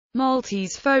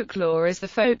Maltese folklore is the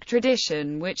folk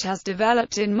tradition which has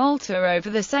developed in Malta over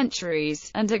the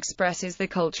centuries, and expresses the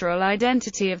cultural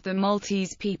identity of the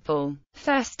Maltese people.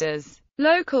 Festas.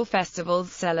 Local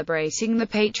festivals celebrating the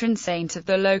patron saint of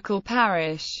the local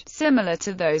parish, similar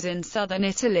to those in southern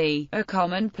Italy, are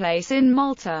commonplace in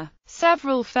Malta.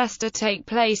 Several festa take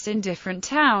place in different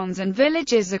towns and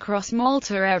villages across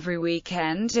Malta every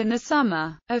weekend in the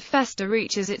summer. A festa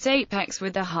reaches its apex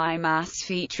with a high mass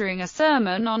featuring a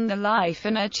sermon on the life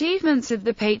and achievements of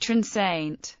the patron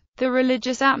saint. The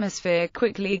religious atmosphere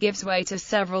quickly gives way to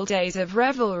several days of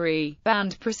revelry,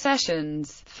 band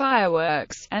processions,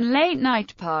 fireworks, and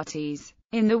late-night parties.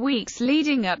 In the weeks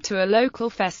leading up to a local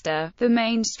festa, the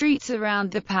main streets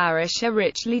around the parish are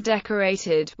richly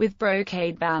decorated, with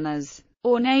brocade banners,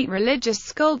 ornate religious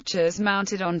sculptures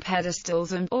mounted on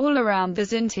pedestals, and all around the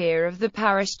zintier of the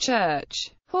parish church,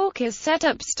 hawkers set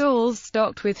up stalls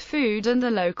stocked with food and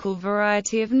the local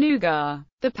variety of nougat.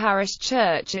 The parish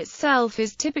church itself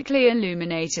is typically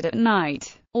illuminated at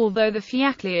night, although the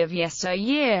fiacli of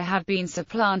yesteryear have been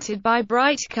supplanted by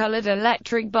bright-colored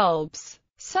electric bulbs.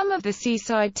 Some of the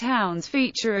seaside towns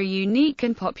feature a unique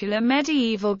and popular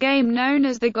medieval game known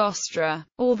as the giostra.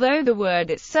 Although the word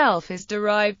itself is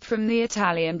derived from the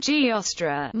Italian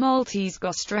giostra, Maltese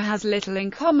giostra has little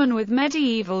in common with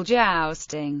medieval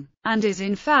jousting, and is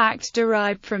in fact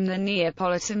derived from the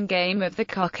Neapolitan game of the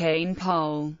cockaigne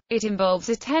pole. It involves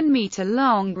a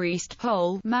 10-meter-long greased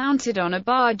pole, mounted on a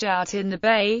barge out in the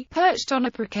bay, perched on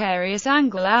a precarious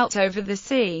angle out over the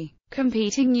sea.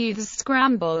 Competing youths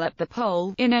scramble up the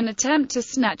pole, in an attempt to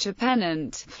snatch a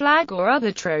pennant, flag or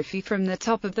other trophy from the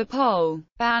top of the pole.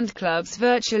 Band clubs.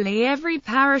 Virtually every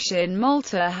parish in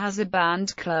Malta has a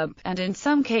band club, and in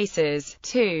some cases,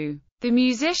 two. The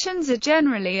musicians are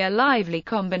generally a lively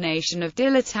combination of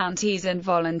dilettantes and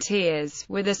volunteers,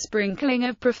 with a sprinkling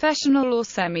of professional or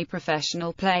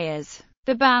semi-professional players.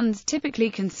 The bands typically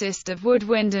consist of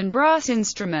woodwind and brass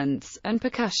instruments, and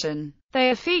percussion. They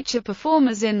are feature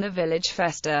performers in the village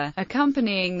festa,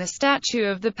 accompanying the statue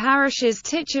of the parish's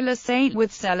titular saint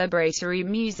with celebratory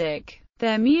music.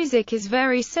 Their music is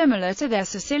very similar to their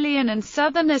Sicilian and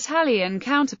southern Italian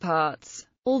counterparts,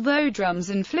 although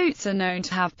drums and flutes are known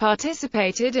to have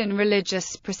participated in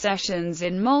religious processions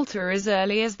in Malta as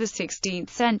early as the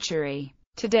 16th century.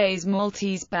 Today's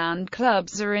Maltese band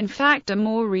clubs are in fact a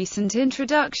more recent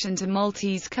introduction to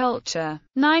Maltese culture.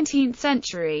 19th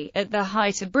century, at the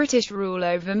height of British rule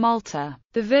over Malta,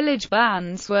 the village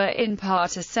bands were in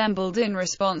part assembled in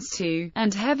response to,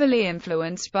 and heavily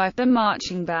influenced by, the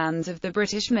marching bands of the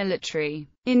British military.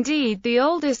 Indeed, the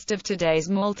oldest of today's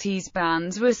Maltese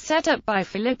bands was set up by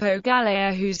Filippo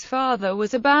Galea, whose father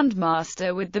was a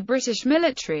bandmaster with the British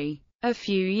military. A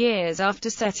few years after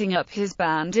setting up his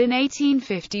band in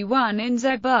 1851 in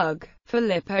Zeebrugge,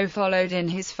 Filippo followed in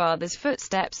his father's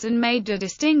footsteps and made a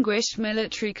distinguished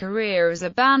military career as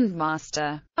a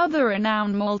bandmaster. Other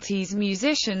renowned Maltese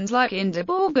musicians like Inda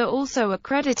Borga also are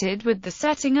credited with the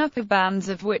setting up of bands,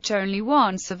 of which only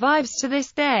one survives to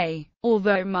this day.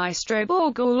 Although Maestro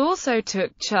Borgal also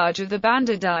took charge of the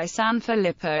Banda di San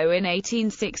Filippo in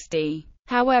 1860.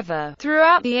 However,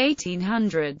 throughout the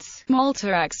 1800s,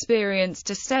 Malta experienced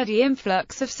a steady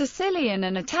influx of Sicilian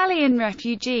and Italian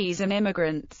refugees and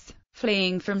immigrants,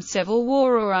 fleeing from civil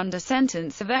war or under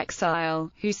sentence of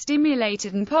exile, who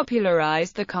stimulated and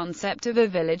popularized the concept of a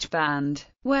village band.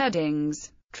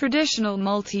 Weddings. Traditional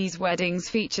Maltese weddings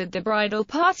featured the bridal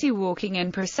party walking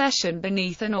in procession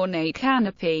beneath an ornate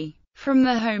canopy, from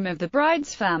the home of the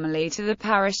bride's family to the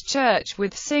parish church,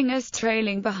 with singers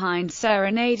trailing behind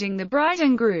serenading the bride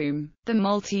and groom. The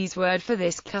Maltese word for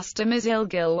this custom is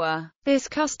ilgilwa. This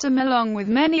custom, along with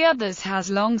many others,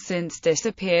 has long since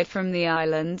disappeared from the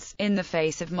islands, in the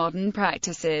face of modern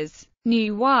practices.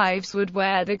 New wives would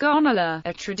wear the gondola,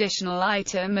 a traditional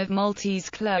item of Maltese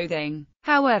clothing.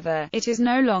 However, it is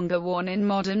no longer worn in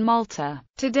modern Malta.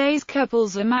 Today's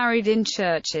couples are married in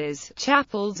churches,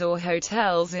 chapels or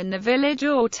hotels in the village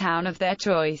or town of their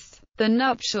choice. The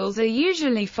nuptials are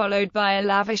usually followed by a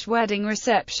lavish wedding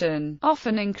reception,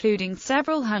 often including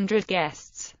several hundred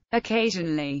guests.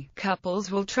 Occasionally, couples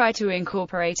will try to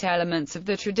incorporate elements of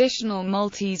the traditional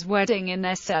Maltese wedding in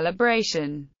their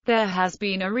celebration. There has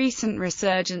been a recent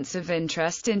resurgence of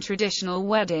interest in traditional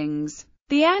weddings.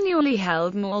 The annually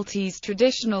held Maltese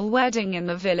traditional wedding in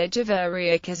the village of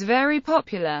Uriak is very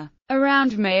popular.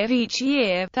 Around May of each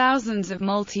year, thousands of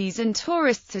Maltese and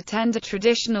tourists attend a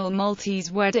traditional Maltese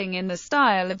wedding in the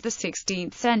style of the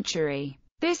 16th century.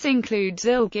 This includes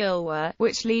ilgilwa,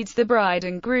 which leads the bride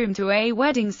and groom to a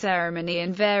wedding ceremony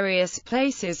in various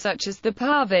places such as the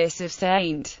Parvis of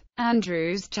St.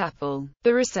 Andrew's Chapel.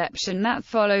 The reception that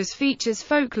follows features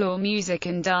folklore music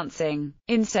and dancing.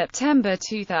 In September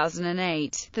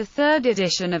 2008, the third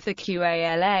edition of the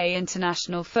QALA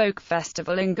International Folk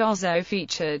Festival in Gozo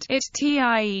featured it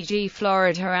TIEG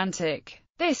Florida Antic.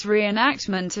 This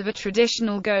reenactment of a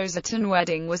traditional Gozotan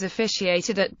wedding was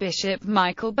officiated at Bishop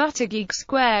Michael Buttigieg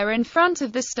Square in front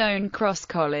of the stone cross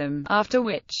column, after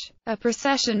which a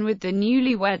procession with the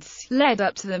newlyweds led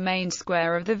up to the main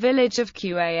square of the village of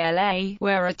QALA,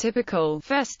 where a typical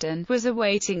festin was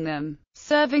awaiting them,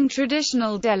 serving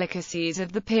traditional delicacies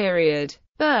of the period,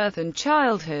 birth and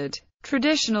childhood.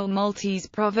 Traditional Maltese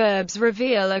proverbs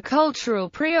reveal a cultural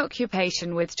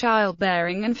preoccupation with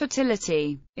childbearing and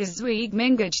fertility. Iswig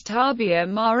mingaj tabia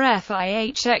mar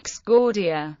fihx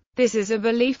gordia. This is a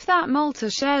belief that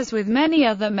Malta shares with many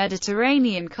other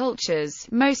Mediterranean cultures,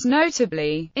 most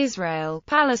notably Israel,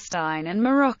 Palestine and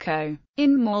Morocco.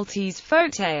 In Maltese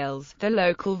folktales, the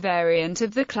local variant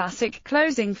of the classic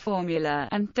closing formula,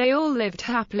 "and they all lived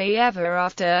happily ever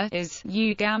after," is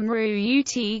 "U gamru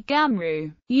ut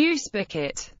gamru, u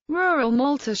spiket." Rural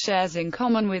Malta shares in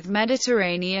common with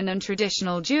Mediterranean and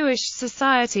traditional Jewish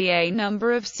society a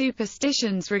number of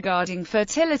superstitions regarding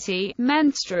fertility,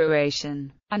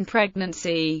 menstruation, and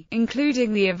pregnancy,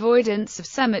 including the avoidance of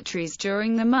cemeteries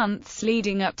during the months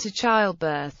leading up to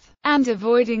childbirth, and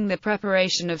avoiding the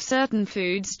preparation of certain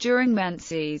foods during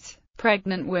menses.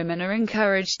 Pregnant women are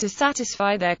encouraged to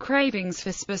satisfy their cravings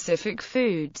for specific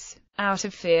foods, out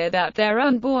of fear that their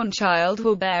unborn child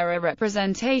will bear a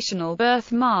representational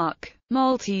birthmark.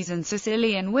 Maltese and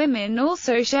Sicilian women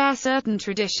also share certain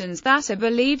traditions that are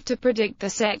believed to predict the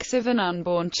sex of an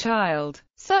unborn child,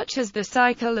 such as the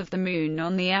cycle of the moon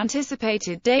on the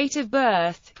anticipated date of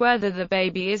birth, whether the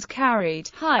baby is carried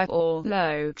high or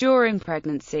low during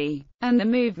pregnancy, and the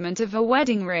movement of a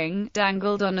wedding ring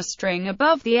dangled on a string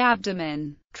above the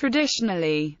abdomen.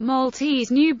 Traditionally, Maltese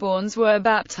newborns were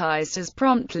baptized as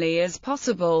promptly as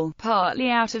possible, partly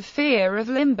out of fear of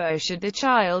limbo should the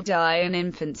child die in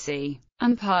infancy,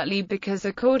 and partly because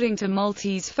according to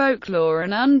Maltese folklore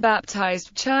an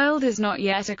unbaptized child is not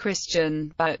yet a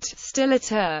Christian, but still a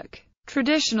Turk.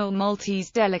 Traditional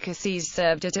Maltese delicacies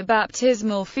served at a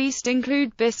baptismal feast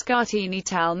include biscottini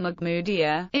tal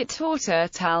magmudia, torta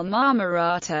tal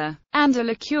marmorata, and a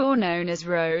liqueur known as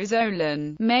rose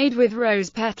olan, made with rose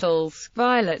petals,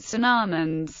 violets and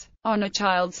almonds. On a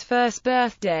child's first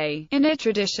birthday, in a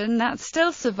tradition that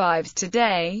still survives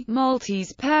today,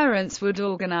 Maltese parents would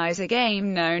organize a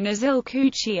game known as Il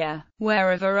Cuccia,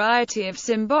 where a variety of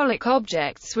symbolic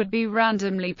objects would be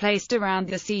randomly placed around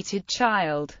the seated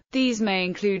child. These may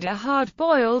include a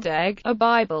hard-boiled egg, a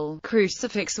Bible,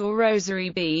 crucifix or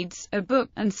rosary beads, a book,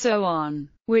 and so on.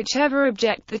 Whichever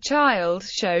object the child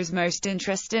shows most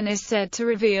interest in is said to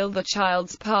reveal the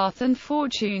child's path and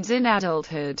fortunes in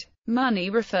adulthood. Money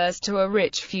refers to a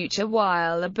rich future,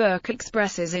 while a book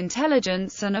expresses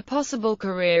intelligence and a possible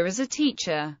career as a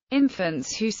teacher.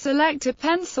 Infants who select a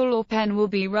pencil or pen will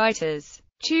be writers.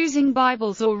 Choosing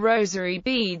Bibles or rosary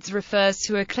beads refers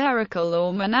to a clerical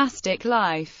or monastic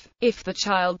life. If the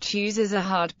child chooses a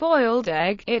hard-boiled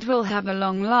egg, it will have a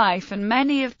long life and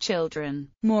many of children.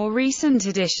 More recent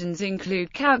additions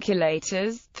include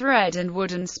calculators, thread and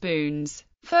wooden spoons.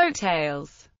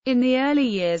 Folktales. In the early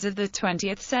years of the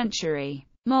 20th century,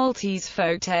 Maltese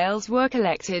folktales were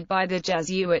collected by the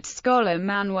Jesuit scholar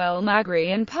Manuel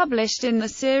Magri and published in the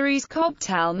series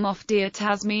Cobtal Mofdia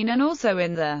Tasmin and also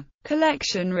in the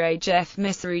collection Rajef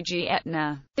Misrigi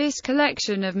Etna. This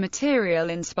collection of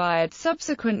material inspired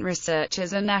subsequent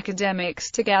researchers and academics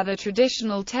to gather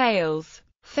traditional tales,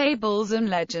 fables and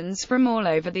legends from all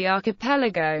over the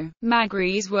archipelago.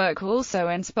 Magri's work also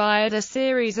inspired a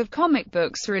series of comic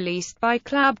books released by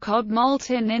Club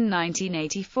Maltin in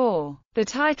 1984. The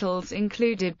titles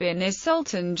included Bin is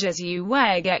Sultan Jesu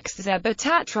Weg X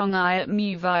Zebatatrong Iat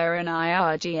Muvira and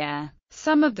Iargia.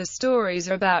 Some of the stories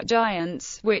are about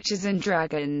giants, witches and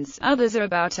dragons, others are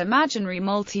about imaginary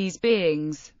Maltese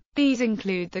beings. These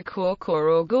include the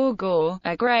Korkor or Gorgor,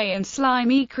 a grey and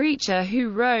slimy creature who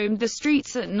roamed the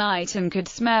streets at night and could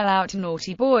smell out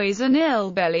naughty boys, and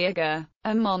Il Beliaga,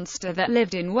 a monster that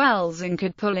lived in wells and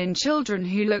could pull in children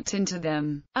who looked into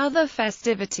them. Other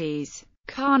festivities.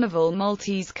 Carnival.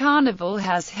 Maltese Carnival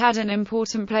has had an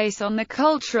important place on the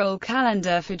cultural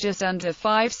calendar for just under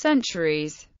 5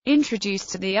 centuries.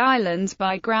 Introduced to the islands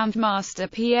by Grandmaster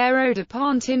Piero de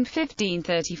Pont in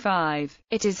 1535,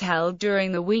 it is held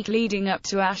during the week leading up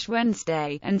to Ash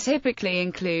Wednesday, and typically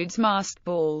includes masked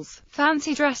balls,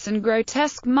 fancy dress and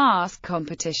grotesque mask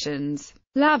competitions.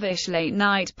 lavish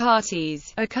late-night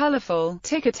parties, a colorful,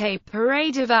 ticker-tape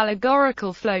parade of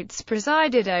allegorical floats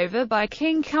presided over by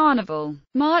King Carnival,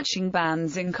 marching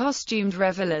bands and costumed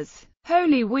revelers.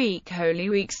 Holy Week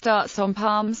starts on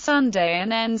Palm Sunday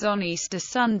and ends on Easter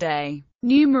Sunday.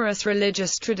 Numerous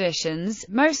religious traditions,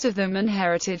 most of them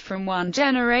inherited from one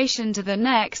generation to the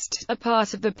next, are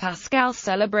part of the Paschal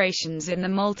celebrations in the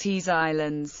Maltese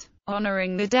Islands,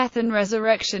 honoring the death and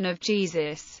resurrection of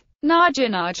Jesus.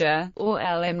 Naja, or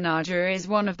El Naja, is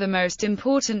one of the most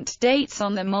important dates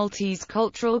on the Maltese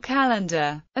cultural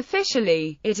calendar.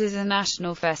 Officially, it is a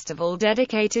national festival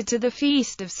dedicated to the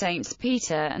feast of Saints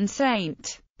Peter and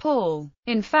Saint Paul.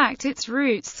 In fact, its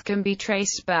roots can be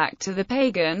traced back to the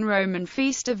pagan Roman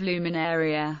Feast of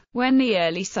Luminaria, when the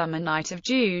early summer night of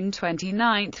June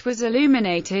 29 was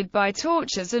illuminated by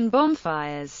torches and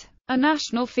bonfires. A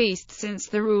national feast since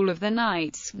the rule of the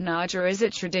knights, Naja is a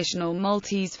traditional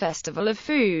Maltese festival of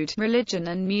food, religion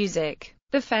and music.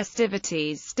 The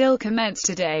festivities still commence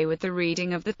today with the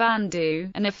reading of the Bandu,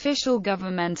 an official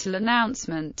governmental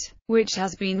announcement, which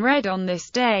has been read on this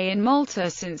day in Malta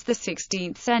since the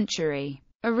 16th century.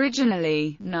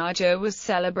 Originally, Naja was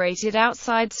celebrated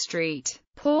outside St.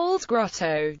 Paul's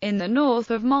Grotto, in the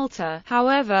north of Malta.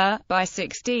 However, by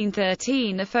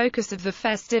 1613 the focus of the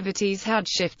festivities had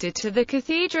shifted to the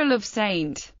Cathedral of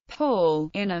St.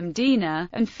 Paul, in Mdina,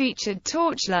 and featured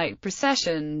torchlight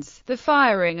processions, the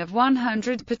firing of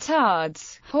 100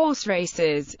 petards, horse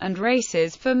races, and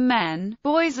races for men,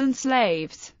 boys and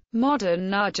slaves. Modern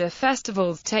Naja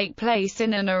festivals take place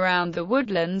in and around the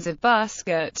woodlands of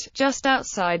Basket, just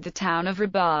outside the town of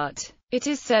Rabat. It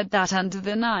is said that under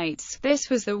the knights, this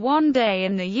was the one day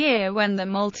in the year when the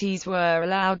Maltese were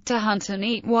allowed to hunt and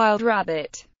eat wild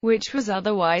rabbit, which was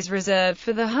otherwise reserved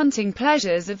for the hunting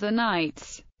pleasures of the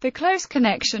knights. The close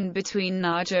connection between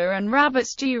Naja and rabbit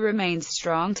stew remains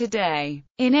strong today.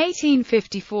 In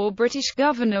 1854, British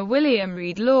Governor William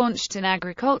Reid launched an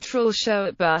agricultural show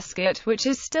at Basket, which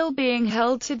is still being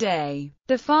held today.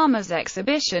 The Farmers'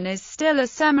 Exhibition is still a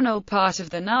seminal part of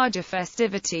the Naja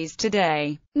festivities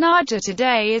today. Naja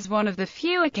today is one of the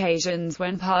few occasions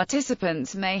when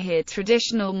participants may hear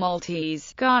traditional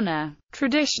Maltese Ghana.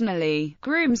 Traditionally,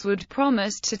 grooms would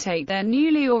promise to take their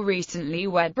newly or recently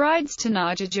wed brides to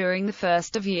Naja during the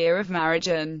first year of marriage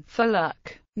and, for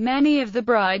luck, many of the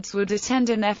brides would attend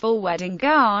in their full wedding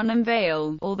gown and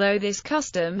veil, although this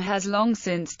custom has long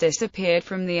since disappeared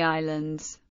from the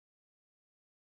islands.